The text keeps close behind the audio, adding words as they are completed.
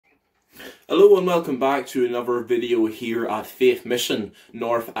Hello and welcome back to another video here at Faith Mission,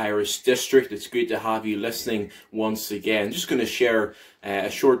 North Irish District. It's great to have you listening once again. Just going to share a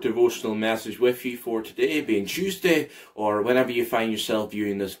short devotional message with you for today, being Tuesday, or whenever you find yourself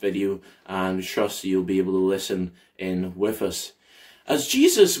viewing this video, and trust you'll be able to listen in with us. As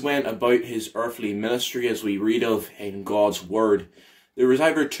Jesus went about his earthly ministry, as we read of in God's Word, there was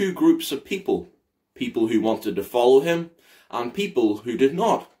either two groups of people who wanted to follow him, and people who did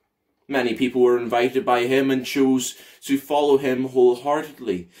not. Many people were invited by him and chose to follow him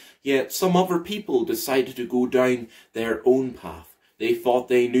wholeheartedly. Yet some other people decided to go down their own path. They thought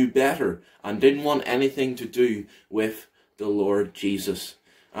they knew better and didn't want anything to do with the Lord Jesus.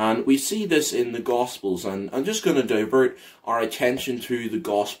 And we see this in the Gospels, and I'm just going to divert our attention to the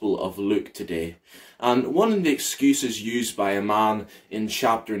Gospel of Luke today. And one of the excuses used by a man in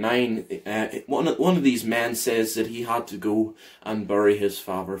chapter 9, one of these men says that he had to go and bury his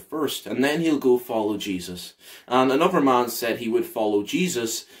father first, and then he'll go follow Jesus. And another man said he would follow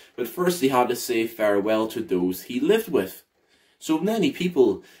Jesus, but first he had to say farewell to those he lived with. So many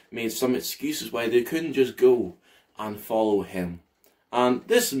people made some excuses why they couldn't just go and follow him. And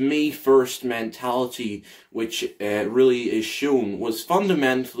this me first mentality, which really is shown, was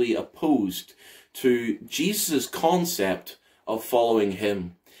fundamentally opposed to Jesus' concept of following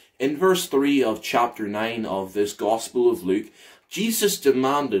him. In verse 3 of chapter 9 of this Gospel of Luke, Jesus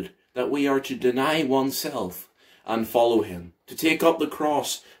demanded that we are to deny oneself and follow him, to take up the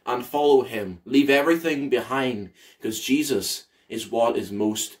cross and follow him, leave everything behind, because Jesus is what is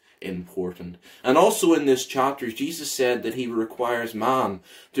most important. And also in this chapter, Jesus said that he requires man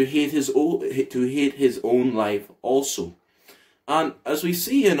to hate his own life also. And as we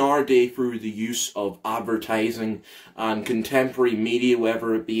see in our day through the use of advertising and contemporary media,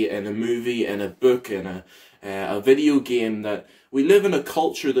 whether it be in a movie, in a book, in a video game, that we live in a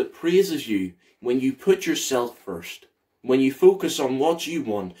culture that praises you when you put yourself first. When you focus on what you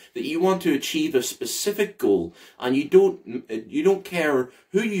want, that you want to achieve a specific goal, and you don't care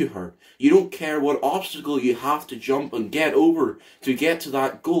who you hurt, you don't care what obstacle you have to jump and get over to get to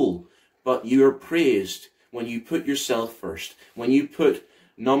that goal, but you are praised when you put yourself first, when you put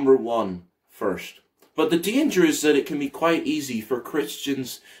number one first. But the danger is that it can be quite easy for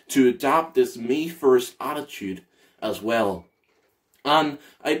Christians to adopt this me first attitude as well. And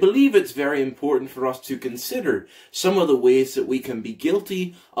I believe it's very important for us to consider some of the ways that we can be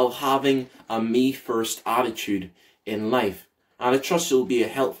guilty of having a me-first attitude in life. And I trust it will be a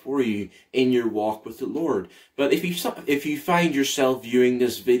help for you in your walk with the Lord. But if you find yourself viewing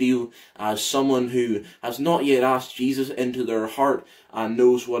this video as someone who has not yet asked Jesus into their heart and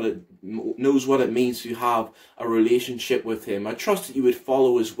knows what it means to have a relationship with him, I trust that you would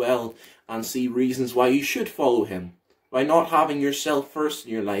follow as well and see reasons why you should follow him. By not having yourself first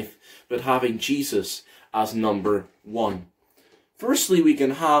in your life, but having Jesus as number one. Firstly, we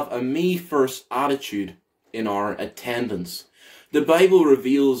can have a me-first attitude in our attendance. The Bible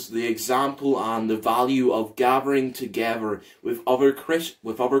reveals the example and the value of gathering together with other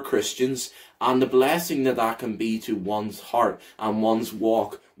Christians, and the blessing that can be to one's heart and one's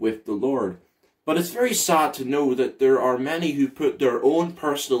walk with the Lord. But it's very sad to know that there are many who put their own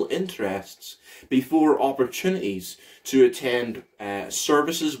personal interests before opportunities to attend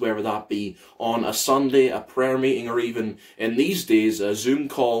services, whether that be on a Sunday, a prayer meeting, or even in these days a Zoom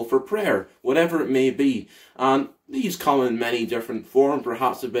call for prayer, whatever it may be. And these come in many different forms,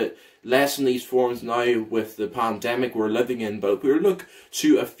 perhaps a bit less in these forms now with the pandemic we're living in. But if we look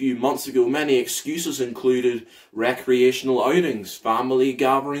to a few months ago, many excuses included recreational outings, family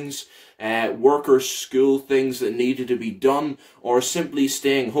gatherings, work or school things that needed to be done, or simply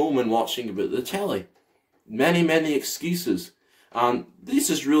staying home and watching a bit of the telly. Many excuses. And this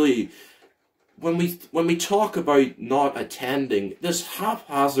is really, when we talk about not attending, this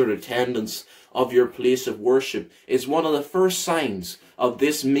haphazard attendance of your place of worship is one of the first signs of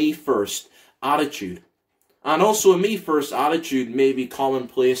this me first attitude. And also a me first attitude may be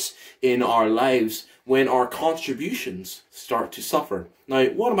commonplace in our lives when our contributions start to suffer. Now,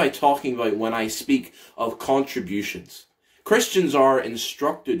 what am I talking about when I speak of contributions? Christians are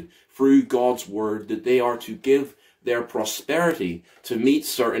instructed through God's Word that they are to give their prosperity to meet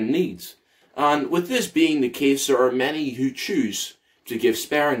certain needs. And with this being the case, there are many who choose to give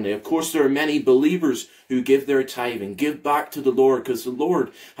sparingly. Of course, there are many believers who give their tithing, give back to the Lord, because the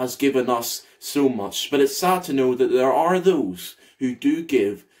Lord has given us so much. But it's sad to know that there are those who do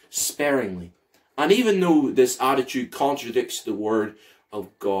give sparingly. And even though this attitude contradicts the Word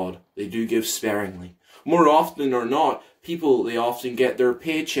of God, they do give sparingly. More often or not, people, they often get their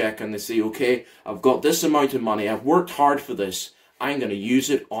paycheck and they say, okay, I've got this amount of money, I've worked hard for this, I'm going to use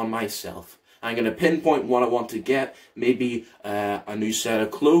it on myself. I'm going to pinpoint what I want to get. Maybe a new set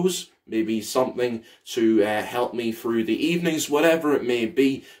of clothes, maybe something to help me through the evenings, whatever it may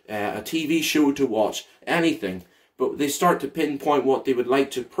be, a TV show to watch, anything. But they start to pinpoint what they would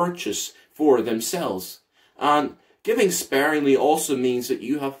like to purchase for themselves. And giving sparingly also means that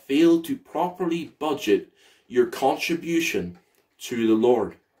you have failed to properly budget your contribution to the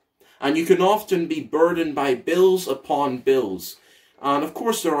Lord. And you can often be burdened by bills upon bills. And of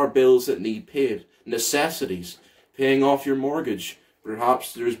course there are bills that need paid, necessities, paying off your mortgage.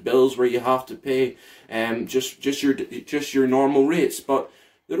 Perhaps there's bills where you have to pay just your normal rates. But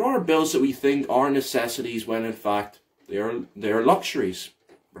there are bills that we think are necessities when in fact they are luxuries.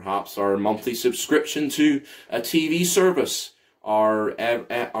 Perhaps our monthly subscription to a TV service,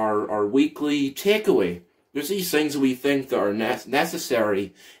 our weekly takeaway. There's these things that we think that are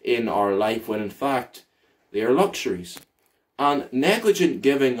necessary in our life when in fact they are luxuries. And negligent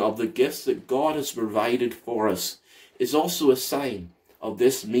giving of the gifts that God has provided for us is also a sign of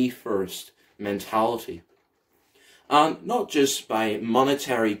this me first mentality. And not just by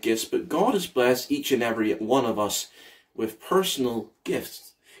monetary gifts, but God has blessed each and every one of us with personal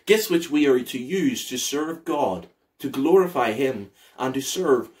gifts. Gifts which we are to use to serve God, to glorify Him, and to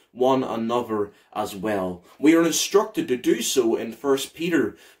serve one another as well. We are instructed to do so in 1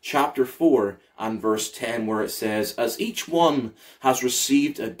 Peter chapter 4 and verse 10, where it says, "As each one has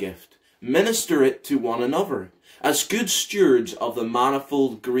received a gift, minister it to one another, as good stewards of the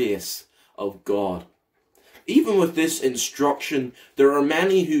manifold grace of God." Even with this instruction, there are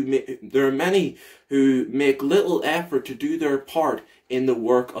many who make little effort to do their part in the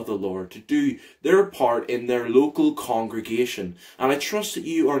work of the Lord, to do their part in their local congregation. And I trust that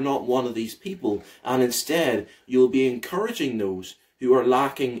you are not one of these people, and instead you'll be encouraging those who are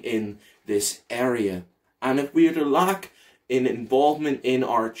lacking in this area. And if we are to lack in involvement in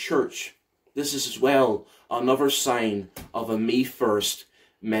our church, this is as well another sign of a me first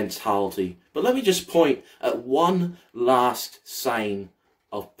mentality. But let me just point at one last sign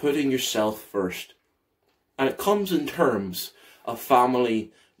of putting yourself first. And it comes in terms of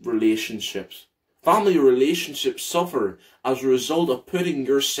family relationships. Family relationships suffer as a result of putting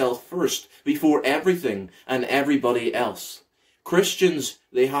yourself first before everything and everybody else. Christians,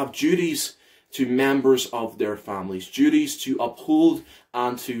 they have duties to members of their families, duties to uphold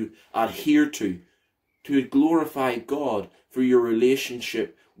and to adhere to glorify God for your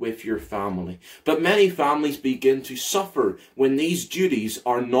relationship with your family. But many families begin to suffer when these duties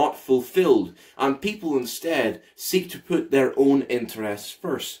are not fulfilled, and people instead seek to put their own interests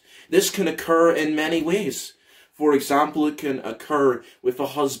first. This can occur in many ways. For example, it can occur with a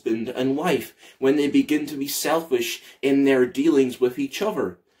husband and wife when they begin to be selfish in their dealings with each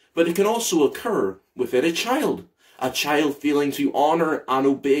other. But it can also occur within a child feeling to honor and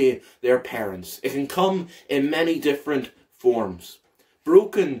obey their parents. It can come in many different forms.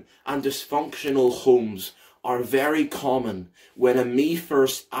 Broken and dysfunctional homes are very common when a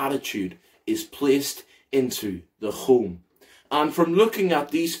me-first attitude is placed into the home. And from looking at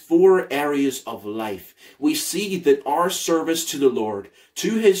these 4 areas of life, we see that our service to the Lord,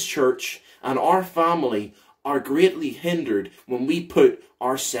 to His church, and our family are greatly hindered when we put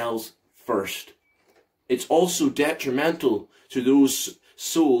ourselves first. It's also detrimental to those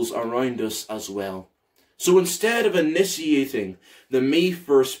souls around us as well. So instead of initiating the me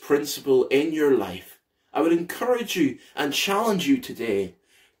first principle in your life, I would encourage you and challenge you today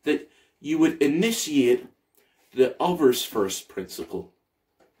that you would initiate the others first principle.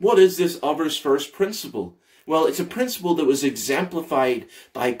 What is this others first principle? Well, it's a principle that was exemplified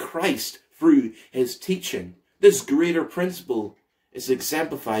by Christ through His teaching. This greater principle is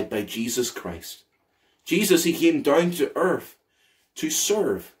exemplified by Jesus Christ. Jesus, He came down to earth to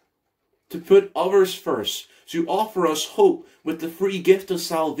serve, to put others first, to offer us hope with the free gift of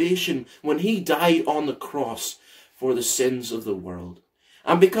salvation when He died on the cross for the sins of the world.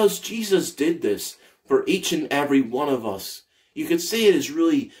 And because Jesus did this for each and every one of us, you could say it is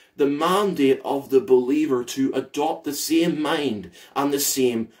really the mandate of the believer to adopt the same mind and the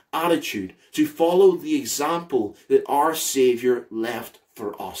same attitude, to follow the example that our Saviour left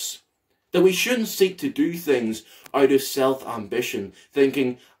for us. That we shouldn't seek to do things out of self-ambition,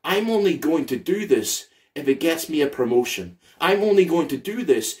 thinking, I'm only going to do this if it gets me a promotion. I'm only going to do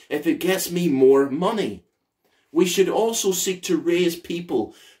this if it gets me more money. We should also seek to raise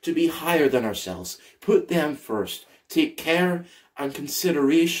people to be higher than ourselves, put them first, take care and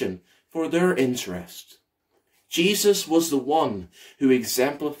consideration for their interests. Jesus was the one who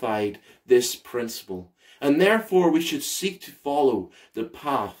exemplified this principle, and therefore we should seek to follow the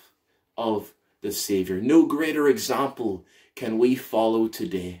path of the Saviour. No greater example can we follow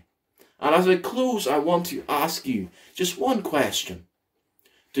today. And as I close, I want to ask you just one question.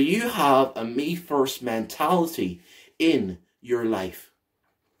 Do you have a me first mentality in your life?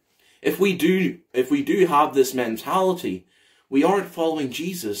 If we do have this mentality, we aren't following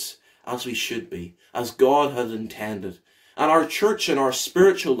Jesus as we should be, as God had intended. And our church and our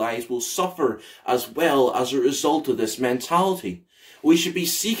spiritual lives will suffer as well as a result of this mentality. We should be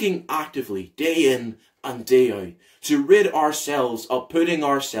seeking actively, day in and day out, to rid ourselves of putting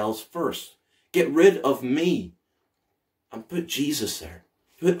ourselves first. Get rid of me and put Jesus there.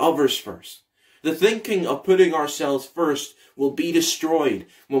 Put others first. The thinking of putting ourselves first will be destroyed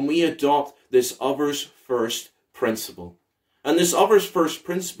when we adopt this others first principle. And this others first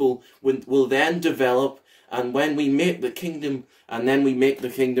principle will then develop, and when we make the kingdom, and then we make the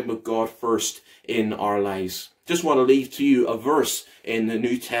kingdom of God first in our lives. Just want to leave to you a verse in the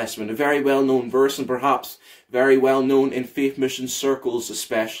New Testament, a very well-known verse, and perhaps very well known in faith mission circles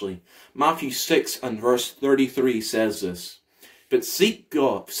especially. Matthew 6 and verse 33 says this. But seek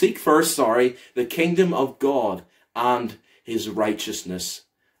first the kingdom of God and his righteousness,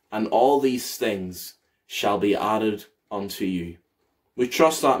 and all these things shall be added unto you. We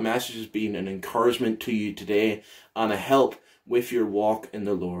trust that message has been an encouragement to you today and a help with your walk in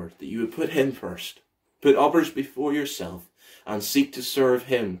the Lord, that you would put him first, put others before yourself, and seek to serve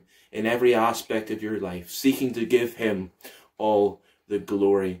him in every aspect of your life, seeking to give him all the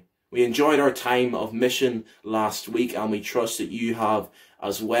glory. We enjoyed our time of mission last week, and we trust that you have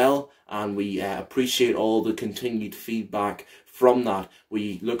as well, and we appreciate all the continued feedback from that.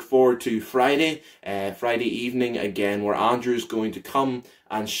 We look forward to Friday evening again, where Andrew is going to come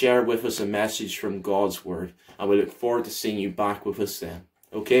and share with us a message from God's Word, and we look forward to seeing you back with us then.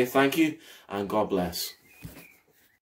 Okay, thank you, and God bless.